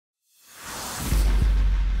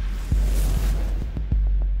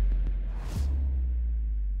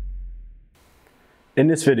In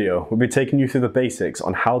this video, we'll be taking you through the basics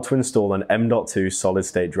on how to install an M.2 solid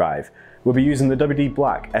state drive. We'll be using the WD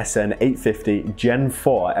Black SN850 Gen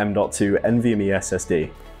 4 M.2 NVMe SSD.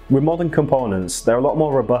 With modern components, they're a lot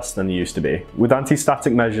more robust than they used to be, with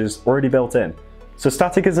anti-static measures already built in. So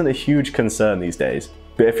static isn't a huge concern these days,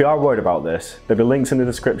 but if you are worried about this, there'll be links in the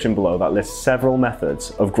description below that list several methods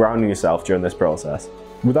of grounding yourself during this process.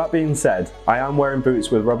 With that being said, I am wearing boots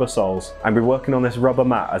with rubber soles and we're working on this rubber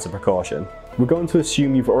mat as a precaution. We're going to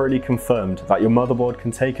assume you've already confirmed that your motherboard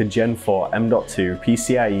can take a Gen 4 M.2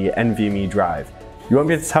 PCIe NVMe drive. You won't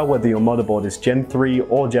be able to tell whether your motherboard is Gen 3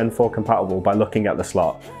 or Gen 4 compatible by looking at the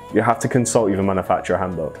slot. You'll have to consult your manufacturer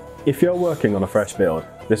handbook. If you're working on a fresh build,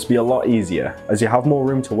 this will be a lot easier as you have more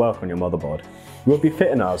room to work on your motherboard. We'll be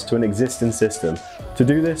fitting ours to an existing system. To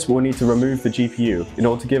do this, we'll need to remove the GPU in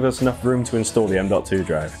order to give us enough room to install the M.2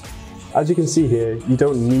 drive. As you can see here, you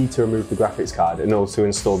don't need to remove the graphics card in order to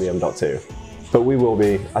install the M.2, but we will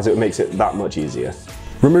be, as it makes it that much easier.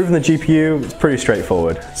 Removing the GPU is pretty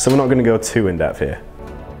straightforward, so we're not going to go too in depth here.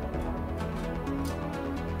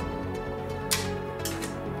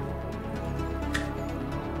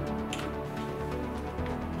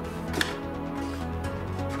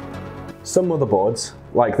 Some motherboards,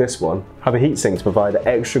 like this one, have a heatsink to provide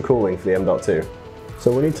extra cooling for the M.2.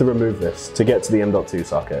 So we need to remove this to get to the M.2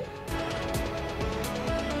 socket.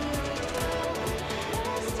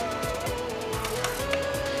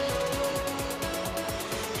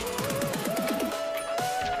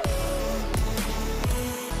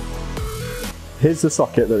 Here's the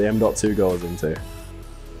socket that the M.2 goes into.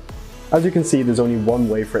 As you can see, there's only one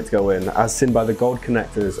way for it to go in, as seen by the gold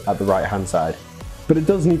connectors at the right hand side. But it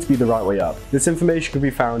does need to be the right way up. This information can be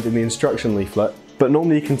found in the instruction leaflet, but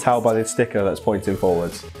normally you can tell by the sticker that's pointing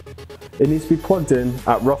forwards. It needs to be plugged in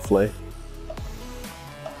at roughly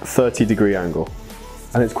a 30-degree angle.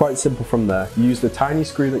 And it's quite simple from there. You use the tiny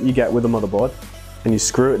screw that you get with the motherboard, and you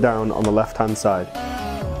screw it down on the left-hand side.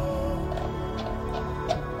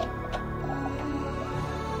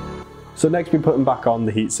 So next we're putting back on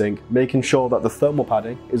the heatsink, making sure that the thermal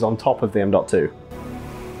padding is on top of the M.2.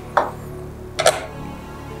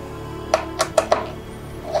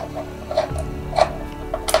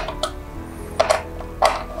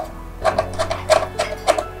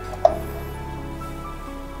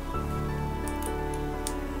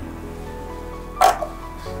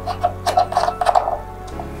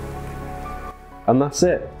 And that's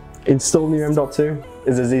it. Installing your M.2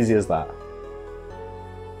 is as easy as that.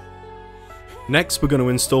 Next, we're going to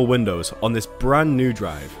install Windows on this brand new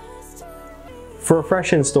drive. For a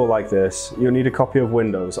fresh install like this, you'll need a copy of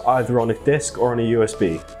Windows either on a disk or on a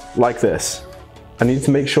USB, like this. And you need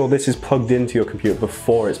to make sure this is plugged into your computer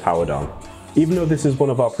before it's powered on. Even though this is one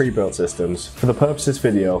of our pre-built systems, for the purpose of this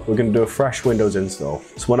video, we're going to do a fresh Windows install.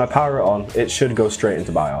 So when I power it on, it should go straight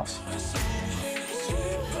into BIOS.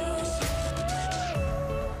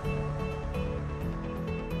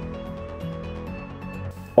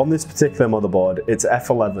 On this particular motherboard, it's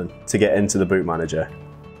F11 to get into the boot manager.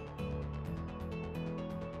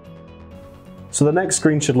 So the next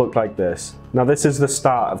screen should look like this. Now this is the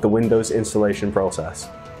start of the Windows installation process.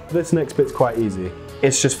 This next bit's quite easy.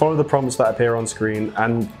 It's just follow the prompts that appear on screen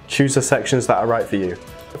and choose the sections that are right for you.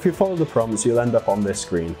 If you follow the prompts, you'll end up on this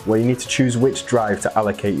screen where you need to choose which drive to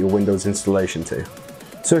allocate your Windows installation to.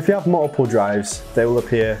 So if you have multiple drives, they will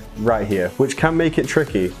appear right here, which can make it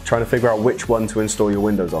tricky trying to figure out which one to install your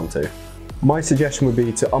Windows onto. My suggestion would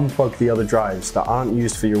be to unplug the other drives that aren't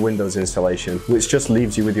used for your Windows installation, which just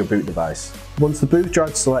leaves you with your boot device. Once the boot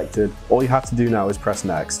drive is selected, all you have to do now is press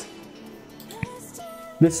next.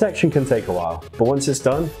 This section can take a while, but once it's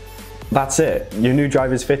done, that's it. Your new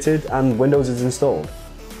drive is fitted and Windows is installed.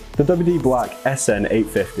 The WD Black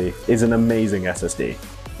SN850 is an amazing SSD.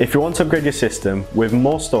 If you want to upgrade your system with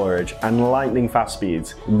more storage and lightning fast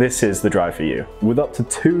speeds, this is the drive for you. With up to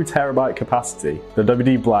 2 TB capacity, the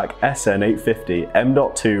WD Black SN850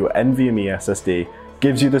 M.2 NVMe SSD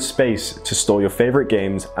gives you the space to store your favorite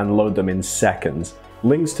games and load them in seconds.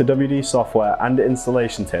 Links to WD software and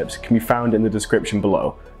installation tips can be found in the description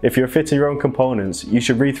below. If you're fitting your own components, you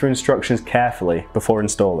should read through instructions carefully before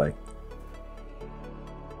installing.